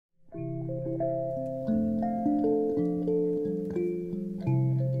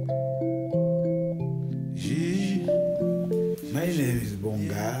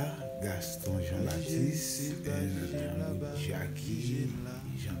Bonga, Gaston, Jean-Baptiste, and I'm with Jackie,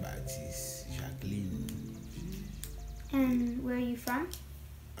 Jean-Baptiste, Jacqueline. And where are you from?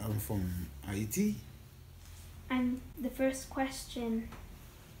 I'm from Haiti. And the first question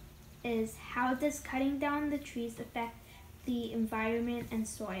is, how does cutting down the trees affect the environment and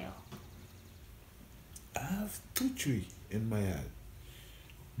soil? I have two trees in my yard.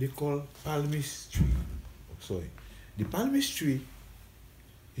 They call palmis tree. Sorry. The palmis tree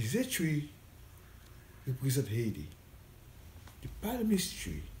is a tree represent Haiti. The palmis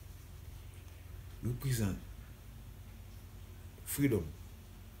tree represent freedom,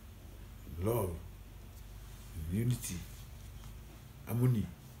 love, unity, harmony.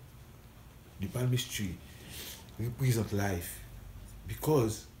 The palmis tree represent life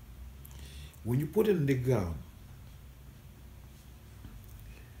because when you put it in the ground,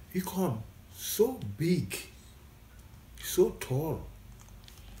 it comes so big, so tall,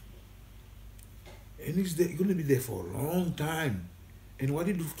 and it's going to be there for a long time. And what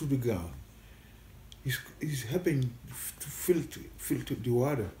it do to the ground is helping to filter the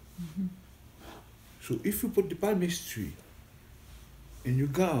water. Mm-hmm. So if you put the palmis tree in your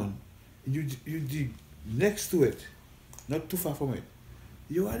ground, and you dig next to it, not too far from it,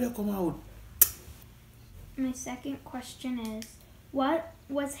 your water come out. My second question is, what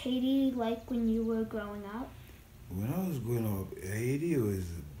was Haiti like when you were growing up? When I was growing up, Haiti was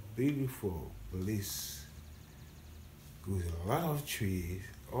a beautiful place. There was a lot of trees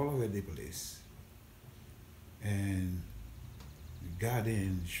all over the place. And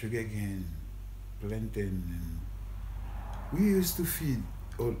garden, sugarcane, plantain, and we used to feed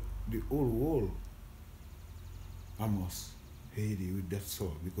the whole world almost Haiti with that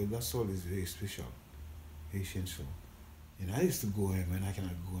soil because that soil is very special, Haitian soil. And I used to go home and I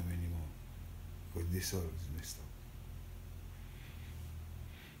cannot go home anymore because this soil is messed up.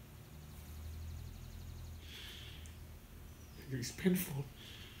 It's painful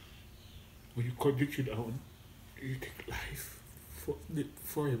when you cut the tree down, you take life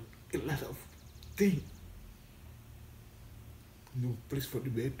for a lot of things. No place for the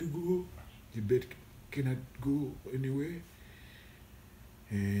bed to go, the bed cannot go anywhere,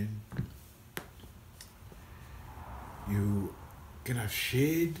 and you can have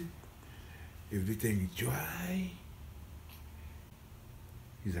shade, everything is dry.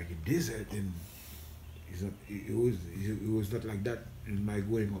 It's like a desert, and it was not like that in my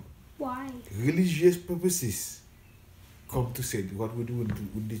growing up. Why? Religious purposes come to say what we do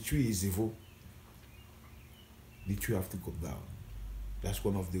with the tree is evil. The tree have to come down. That's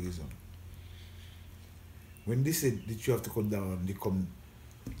one of the reasons. When they said the tree have to come down, they come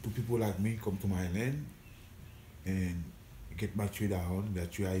to people like me, come to my land and get my tree down.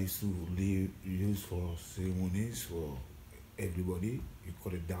 That tree I used to use for ceremonies for everybody. You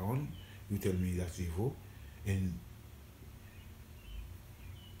cut it down, you tell me that's evil, and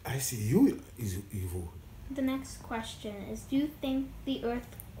I say you is evil. The next question is, do you think the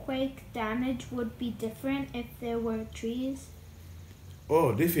earthquake damage would be different if there were trees?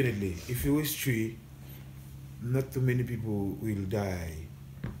 Oh, definitely. If it was tree, not too many people will die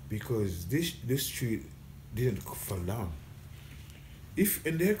because this tree didn't fall down. If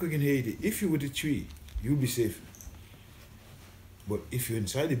in the earthquake in Haiti, if you were the tree, you'll be safe. But if you're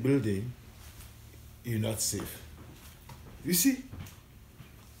inside the building, you're not safe. You see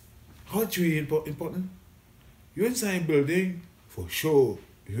how tree important? You're inside a building, for sure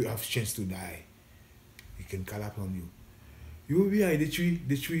you have chance to die. It can collapse on you. You will be behind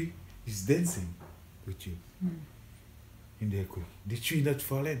the tree is dancing with you in the earthquake. The tree not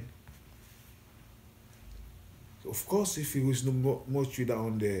falling. Of course, if it was no more tree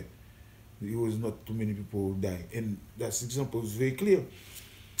down there, it was not too many people who die. And that example is very clear.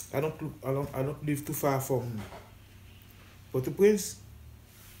 I don't live too far from Port-au-Prince.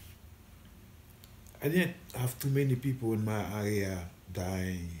 I didn't have too many people in my area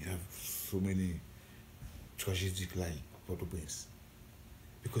dying. I have so many tragedies like Port-au-Prince.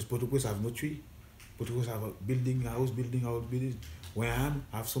 Because Port-au-Prince have no tree. Port-au-Prince have a building. Where I am,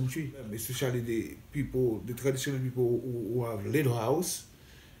 I have some tree. Especially the traditional people who have little house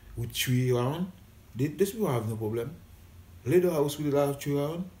with tree around. These people have no problem. Little house with a lot of tree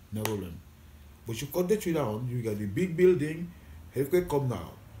around, no problem. But you cut the tree down, you got the big building, earthquake come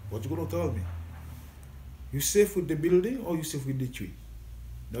now. What you gonna tell me? You safe with the building or you safe with the tree?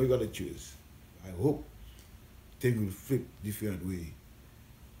 Now you gotta choose. I hope things will flip different way.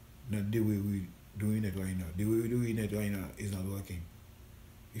 Not the way we doing it right now. The way we're doing it right now is not working.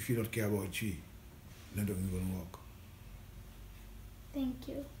 If you don't care about tree, nothing is gonna work. Thank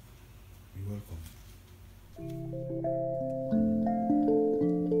you. You're welcome.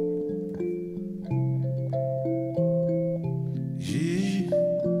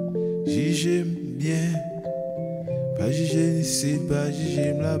 j'aime bien. Pas juger ici, pas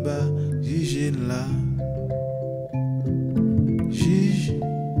juger là-bas, juger là.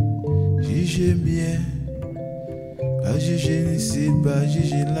 J'aime bien. Pas juger ici, pas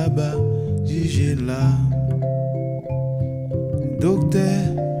juger là-bas, juger là. Docteur,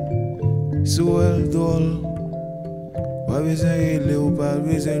 sous elle dole. Pas besoin de ou pas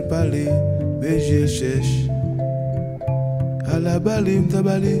besoin de parler, mais je cherche. À la balim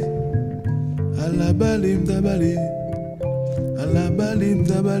tabali, à la balim tabali, à la balim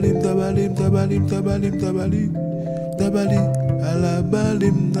tabalim tabalim tabalim tabalim tabali, tabali, à la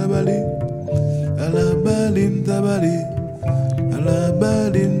balim tabali, à la balim tabali, à la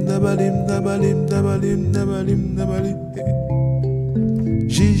balim tabalim tabalim tabalim tabalim tabali.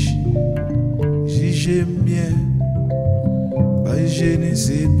 J'aime bien. Pas juger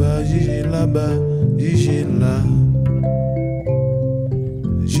ici, pas juger là-bas, juger là.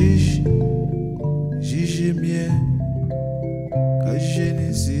 J'aime bien. Pas juger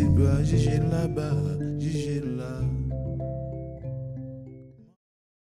ici, pas juger là-bas.